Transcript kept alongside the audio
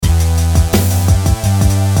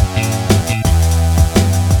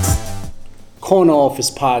Corner Office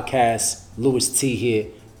Podcast. Louis T here,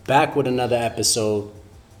 back with another episode.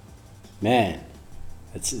 Man,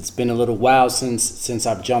 it's been a little while since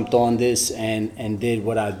I've jumped on this and did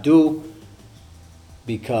what I do,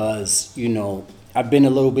 because I've been a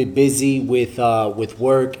little bit busy with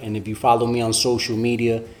work, and if you follow me on social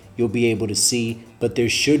media, you'll be able to see. But there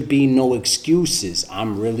should be no excuses.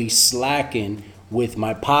 I'm really slacking with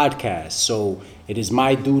my podcast, so it is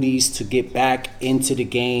my duties to get back into the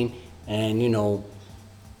game and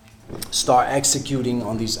start executing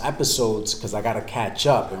on these episodes, because I gotta catch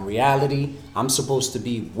up. In reality, I'm supposed to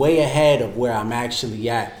be way ahead of where I'm actually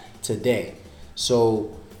at today.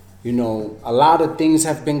 So a lot of things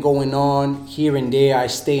have been going on here and there. I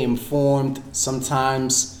stay informed.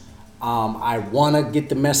 Sometimes I want to get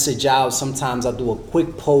the message out. Sometimes I do a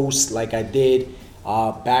quick post like I did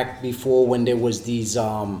back before, when there was these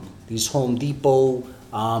Home Depot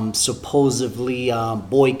supposedly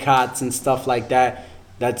boycotts and stuff like that.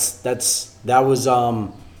 That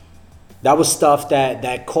was stuff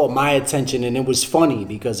that caught my attention, and it was funny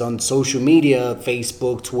because on social media,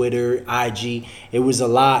 Facebook, Twitter, IG, it was a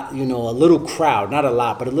lot, a little crowd, not a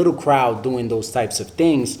lot, but a little crowd doing those types of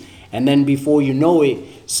things. And then before you know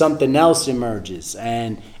it, something else emerges.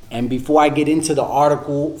 And before I get into the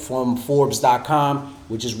article from Forbes.com,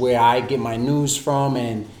 which is where I get my news from,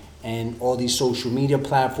 and all these social media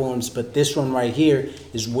platforms, but this one right here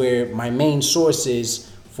is where my main source is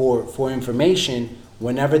for information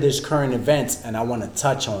whenever there's current events and I want to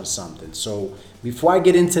touch on something. So before I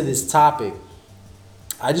get into this topic,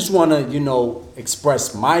 I just want to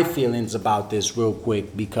express my feelings about this real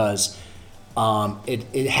quick, because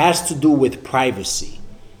it has to do with privacy.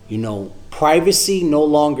 Privacy no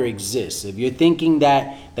longer exists. If you're thinking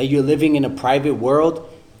that you're living in a private world,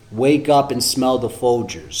 wake up and smell the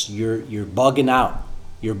Folgers. You're bugging out.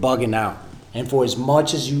 You're bugging out. And for as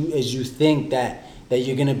much as you think that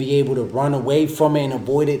you're gonna be able to run away from it and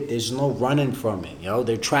avoid it, there's no running from it.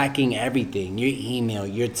 They're tracking everything: your email,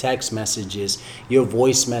 your text messages, your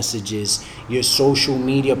voice messages, your social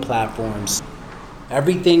media platforms,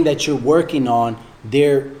 everything that you're working on.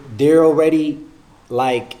 They're already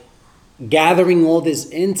gathering all this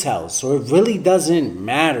intel, so it really doesn't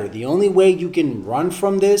matter. The only way you can run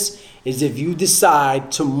from this is if you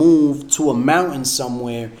decide to move to a mountain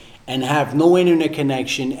somewhere and have no internet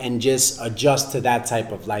connection and just adjust to that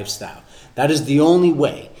type of lifestyle. That is the only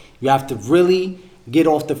way. You have to really get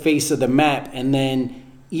off the face of the map, and then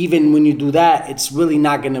even when you do that, it's really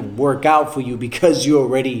not going to work out for you, because you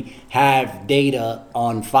already have data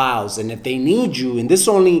on files. And if they need you, and this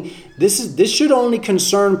should only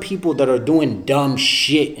concern people that are doing dumb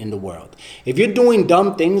shit in the world. If you're doing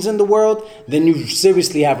dumb things in the world, then you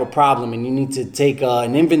seriously have a problem, and you need to take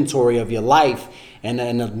an inventory of your life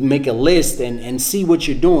and make a list and see what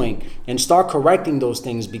you're doing and start correcting those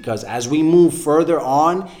things, because as we move further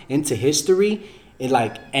on into history,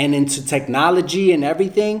 and into technology and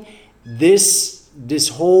everything, this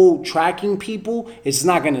whole tracking people, it's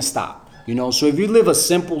not gonna stop. So if you live a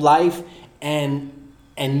simple life and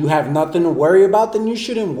you have nothing to worry about, then you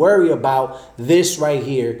shouldn't worry about this right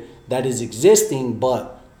here that is existing.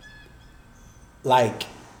 But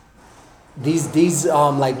these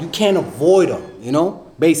you can't avoid them.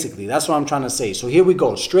 Basically, that's what I'm trying to say. So here we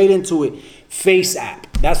go, straight into it. Face app,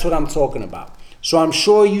 that's what I'm talking about. So I'm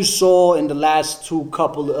sure you saw in the last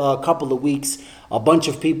couple of weeks a bunch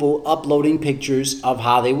of people uploading pictures of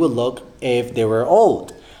how they would look if they were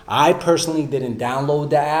old. I personally didn't download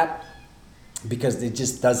the app because it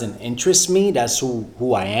just doesn't interest me. That's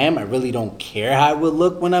who I am. I really don't care how I would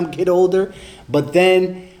look when I get older. But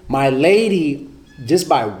then my lady, just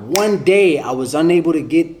by one day, I was unable to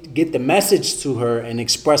get the message to her and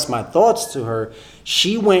express my thoughts to her.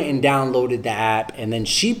 She went and downloaded the app, and then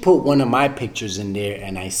she put one of my pictures in there,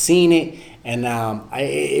 and I seen it, and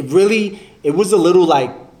it was a little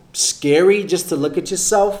scary just to look at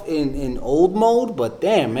yourself in old mode. But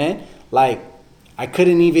damn, man, I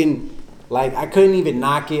couldn't even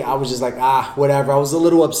knock it. I was just whatever. I was a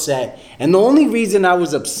little upset, and the only reason I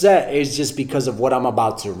was upset is just because of what I'm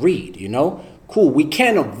about to read. Cool. We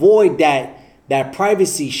can't avoid that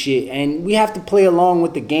privacy shit, and we have to play along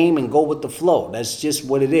with the game and go with the flow. That's just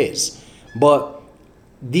what it is. But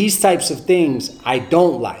these types of things I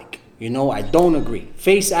don't like. I don't agree.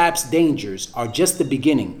 Face apps' dangers are just the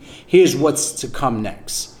beginning. Here's what's to come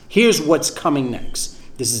next. Here's what's coming next.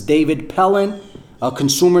 This is David Pellin, a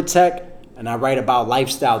consumer tech, and I write about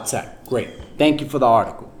lifestyle tech. Great. Thank you for the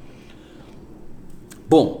article.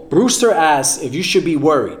 Boom. Brewster asks if you should be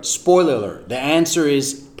worried. Spoiler alert. The answer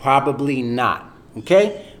is probably not.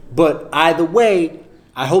 Okay? But either way,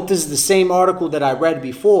 I hope this is the same article that I read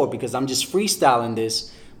before because I'm just freestyling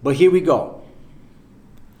this. But here we go.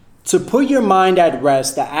 To put your mind at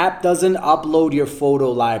rest, the app doesn't upload your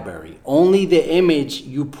photo library, only the image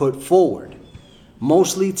you put forward,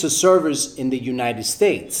 mostly to servers in the United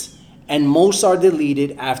States, and most are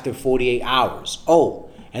deleted after 48 hours. Oh,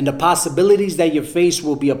 and the possibilities that your face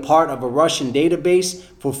will be a part of a Russian database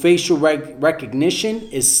for facial recognition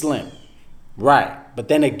is slim. Right, but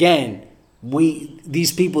then again,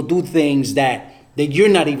 these people do things that you're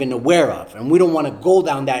not even aware of. And we don't want to go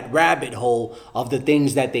down that rabbit hole of the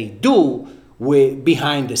things that they do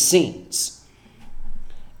behind the scenes.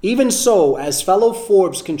 Even so, as fellow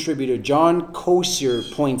Forbes contributor John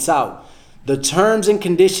Kossier points out, the terms and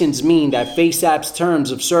conditions mean that FaceApp's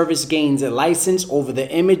terms of service gains a license over the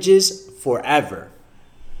images forever.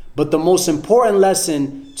 But the most important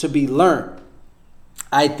lesson to be learned,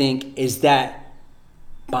 I think, is that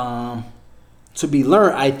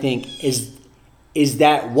is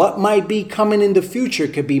that what might be coming in the future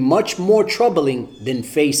could be much more troubling than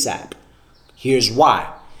FaceApp. Here's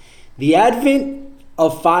why. The advent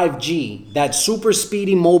of 5G, that super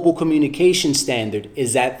speedy mobile communication standard,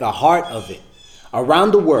 is at the heart of it.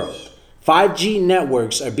 Around the world, 5G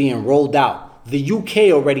networks are being rolled out. The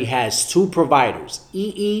UK already has 2 providers,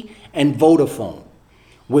 EE and Vodafone,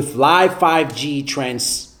 with live 5G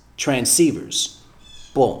transceivers.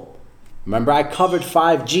 Boom. Remember, I covered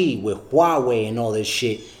 5G with Huawei and all this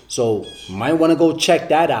shit. So you might want to go check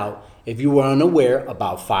that out if you were unaware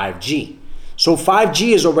about 5G. So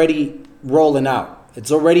 5G is already rolling out.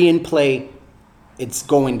 It's already in play. It's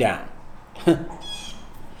going down.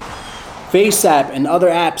 FaceApp and other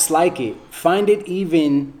apps like it find it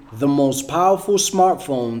even the most powerful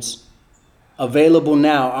smartphones available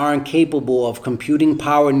now aren't capable of computing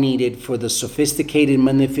power needed for the sophisticated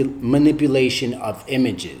manipulation of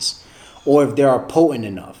images. Or if they are potent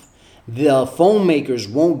enough. The phone makers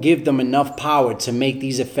won't give them enough power to make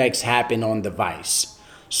these effects happen on device.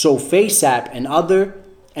 So FaceApp and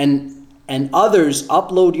others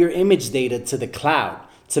upload your image data to the cloud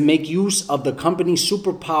to make use of the company's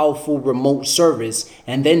super powerful remote service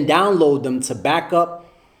and then download them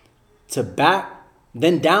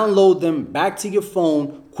download them back to your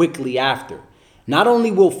phone quickly after. Not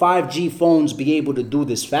only will 5G phones be able to do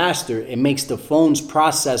this faster, it makes the phone's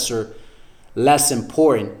processor less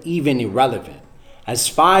important, even irrelevant. As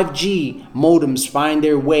 5G modems find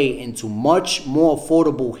their way into much more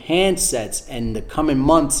affordable handsets in the coming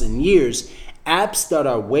months and years, apps that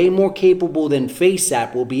are way more capable than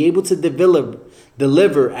FaceApp will be able to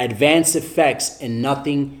deliver advanced effects in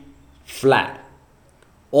nothing flat.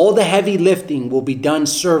 All the heavy lifting will be done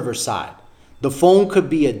server side. The phone could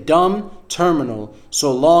be a dumb terminal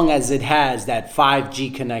so long as it has that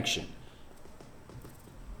 5G connection.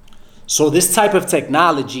 So this type of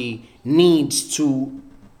technology needs to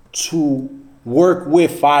work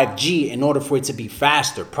with 5G in order for it to be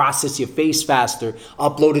faster, process your face faster,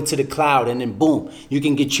 upload it to the cloud, and then boom, you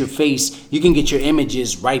can get your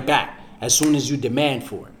images right back as soon as you demand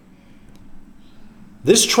for it.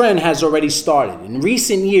 This trend has already started. In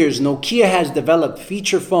recent years, Nokia has developed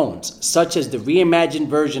feature phones, such as the reimagined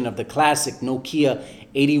version of the classic Nokia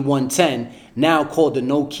 8110, now called the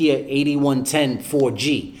Nokia 8110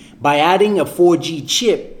 4G. By adding a 4G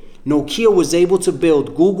chip, Nokia was able to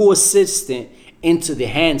build Google Assistant into the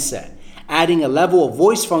handset, adding a level of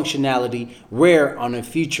voice functionality rare on a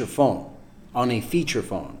feature phone.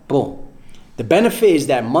 Boom. The benefit is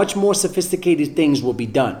that much more sophisticated things will be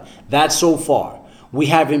done. That's so far. We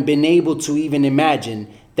haven't been able to even imagine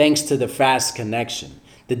thanks to the fast connection.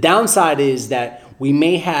 The downside is that we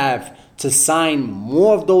may have to sign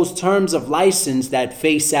more of those terms of license that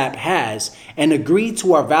FaceApp has and agree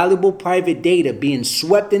to our valuable private data being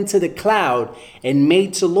swept into the cloud and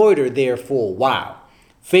made to loiter there for a while.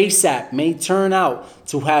 FaceApp may turn out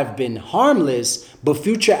to have been harmless, but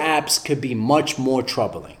future apps could be much more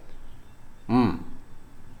troubling.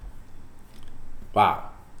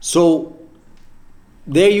 Wow. So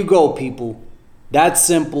there you go, people. That's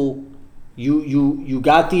simple. You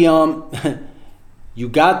got the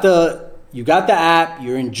you got the app.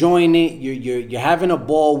 You're enjoying it. You're having a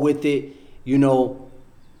ball with it. You know.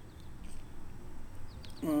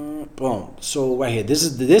 Boom. So right here, this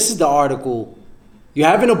is the article. You're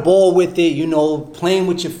having a ball with it. You know, playing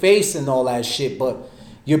with your face and all that shit. But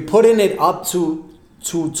you're putting it up to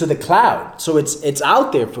to the cloud. So it's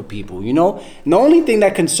out there for people, you know? And the only thing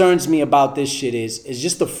that concerns me about this shit is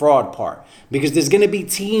just the fraud part. Because there's gonna be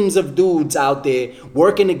teams of dudes out there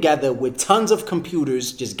working together with tons of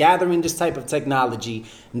computers, just gathering this type of technology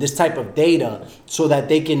and this type of data so that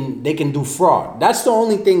they can do fraud. That's the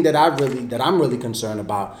only thing that I'm really concerned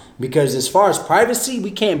about. Because as far as privacy,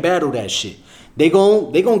 we can't battle that shit. They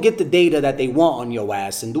gon' get the data that they want on your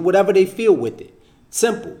ass and do whatever they feel with it.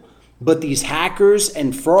 Simple. But these hackers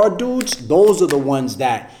and fraud dudes, those are the ones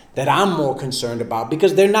that I'm more concerned about,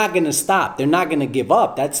 because they're not going to stop. They're not going to give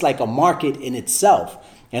up. That's like a market in itself.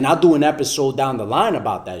 And I'll do an episode down the line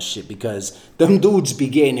about that shit, because them dudes be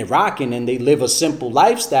getting it rocking and they live a simple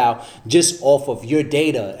lifestyle just off of your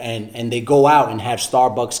data, and they go out and have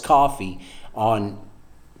Starbucks coffee on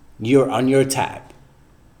your tab.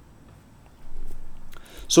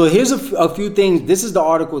 So here's a few things. This is the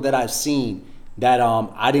article that I've seen that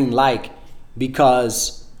I didn't like,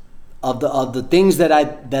 because of the things that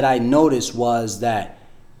I noticed was that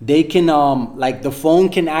they can like the phone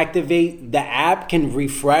can activate, the app can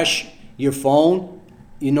refresh your phone,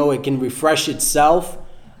 you know, it can refresh itself.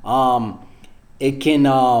 It can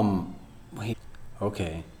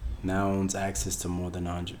okay, now owns access to more than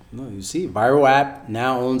 100. No, you see, viral app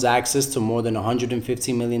now owns access to more than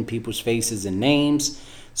 115 million people's faces and names.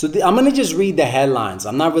 So I'm gonna just read the headlines.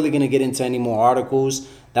 I'm not really gonna get into any more articles.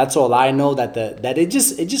 That's all I know, that it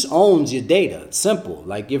just owns your data. It's simple,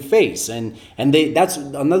 like your face, and that's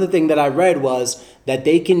another thing that I read was that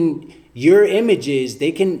they can, your images,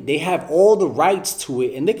 they have all the rights to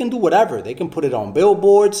it, and they can do whatever. They can put it on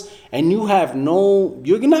billboards, and you're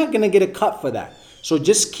not gonna get a cut for that. So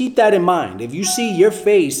just keep that in mind. If you see your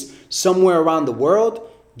face somewhere around the world,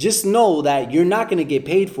 just know that you're not gonna get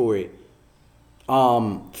paid for it.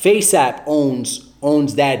 FaceApp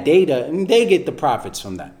owns that data, and they get the profits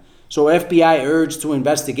from that. So FBI urged to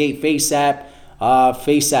investigate FaceApp.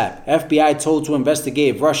 FBI told to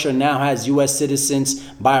investigate if Russia now has U.S. citizens'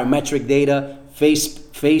 biometric data.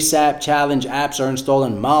 FaceApp challenge apps are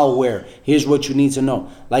installing malware. Here's what you need to know.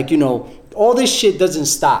 Like, you know, all this shit doesn't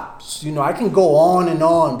stop. You know, I can go on and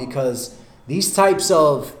on, because these types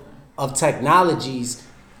of technologies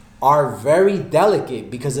are very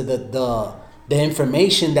delicate because of the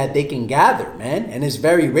information that they can gather, man. And it's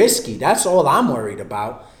very risky. That's all I'm worried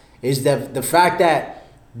about, is that the fact that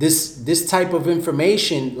this type of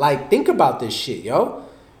information, like, think about this shit, yo.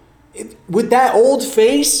 With that old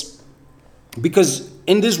face, because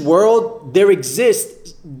in this world, there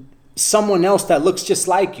exists someone else that looks just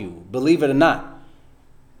like you, believe it or not.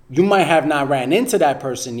 You might have not ran into that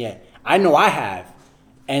person yet. I know I have.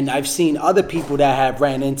 And I've seen other people that have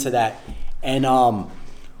ran into that. And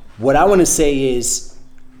what I want to say is,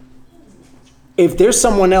 if there's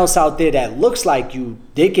someone else out there that looks like you,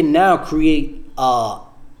 they can now create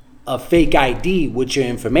a fake ID with your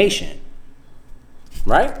information.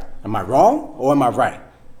 Right? Am I wrong or am I right?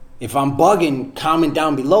 If I'm bugging, comment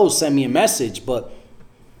down below, send me a message. But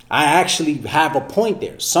I actually have a point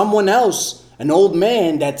there. Someone else, an old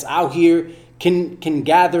man that's out here, can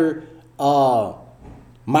gather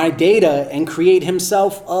my data and create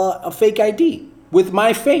himself a fake ID with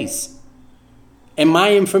my face and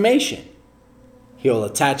my information. He'll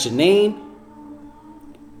attach a name,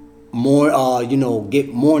 more,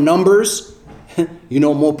 get more numbers,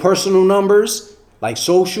 more personal numbers, like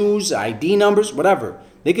socials, ID numbers, whatever.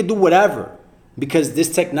 They could do whatever, because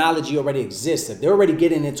this technology already exists. If they're already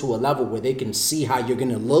getting into a level where they can see how you're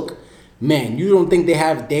going to look, man, you don't think they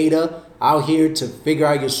have data out here to figure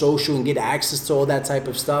out your social and get access to all that type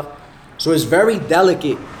of stuff? So it's very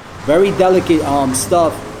delicate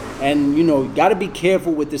stuff, and you got to be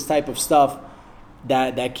careful with this type of stuff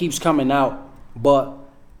that keeps coming out, but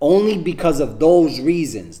only because of those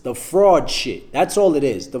reasons. The fraud shit, that's all it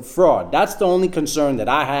is. The fraud, that's the only concern that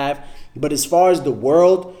I have. But as far as the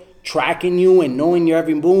world tracking you and knowing your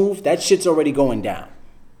every move, that shit's already going down.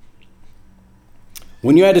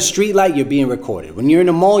 When you're at a street light, you're being recorded. When you're in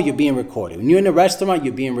a mall, you're being recorded. When you're in a restaurant,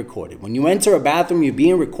 you're being recorded. When you enter a bathroom, you're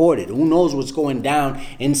being recorded. Who knows what's going down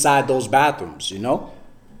inside those bathrooms,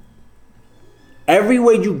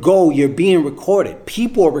 Everywhere you go, you're being recorded.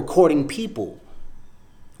 People are recording people.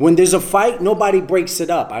 When there's a fight, nobody breaks it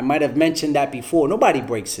up. I might have mentioned that before. Nobody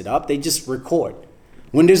breaks it up. They just record.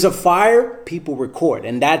 When there's a fire, people record.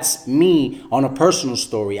 And that's me on a personal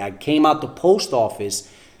story. I came out the post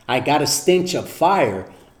office. I got a stench of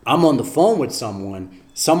fire. I'm on the phone with someone.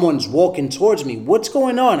 Someone's walking towards me. What's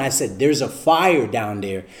going on? I said, there's a fire down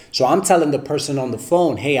there. So I'm telling the person on the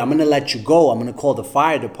phone, hey, I'm going to let you go. I'm going to call the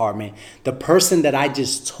fire department. The person that I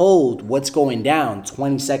just told what's going down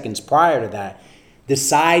 20 seconds prior to that,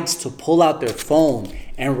 decides to pull out their phone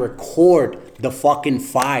and record the fucking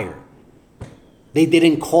fire. They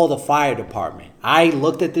didn't call the fire department. I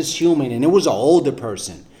looked at this human, and it was an older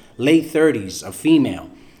person, late 30s, a female.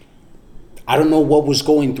 I don't know what was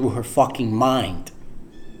going through her fucking mind.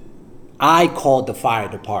 I called the fire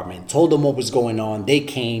department, told them what was going on. They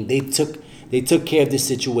came, they took care of the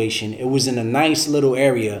situation. It was in a nice little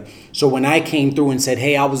area. So when I came through and said,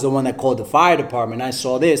 hey, I was the one that called the fire department, I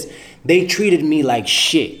saw this, they treated me like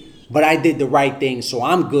shit. But I did the right thing, so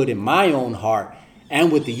I'm good in my own heart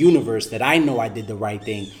and with the universe that I know I did the right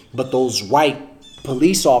thing. But those white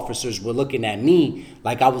police officers were looking at me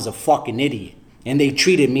like I was a fucking idiot. And they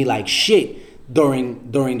treated me like shit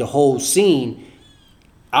during the whole scene.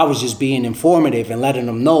 I was just being informative and letting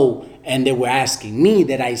them know. And they were asking me,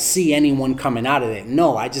 did I see anyone coming out of it?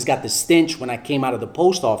 No, I just got the stench when I came out of the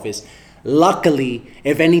post office. Luckily,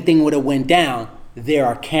 if anything would have went down, there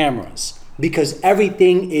are cameras. Because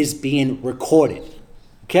everything is being recorded.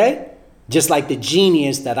 Okay? Just like the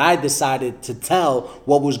genius that I decided to tell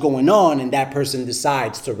what was going on, and that person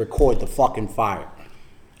decides to record the fucking fire.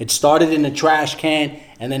 It started in a trash can,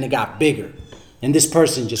 and then it got bigger. And this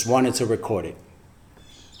person just wanted to record it.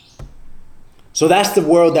 So that's the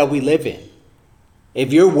world that we live in.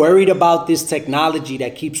 If you're worried about this technology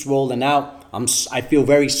that keeps rolling out, I feel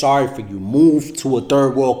very sorry for you. Move to a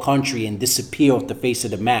third world country and disappear off the face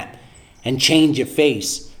of the map. And change your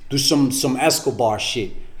face. Do some Escobar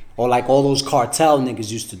shit. Or like all those cartel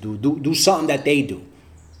niggas used to do. Do something that they do.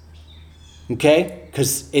 Okay?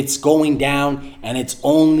 Because it's going down and it's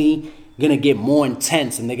only going to get more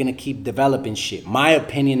intense and they're going to keep developing shit. My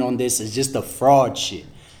opinion on this is just the fraud shit.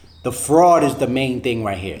 The fraud is the main thing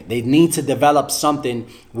right here. They need to develop something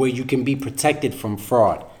where you can be protected from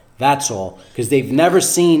fraud. That's all. Because they've never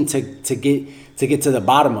seen to get to the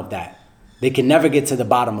bottom of that. They can never get to the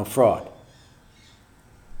bottom of fraud.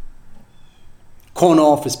 Corner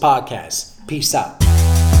Office Podcast. Peace out.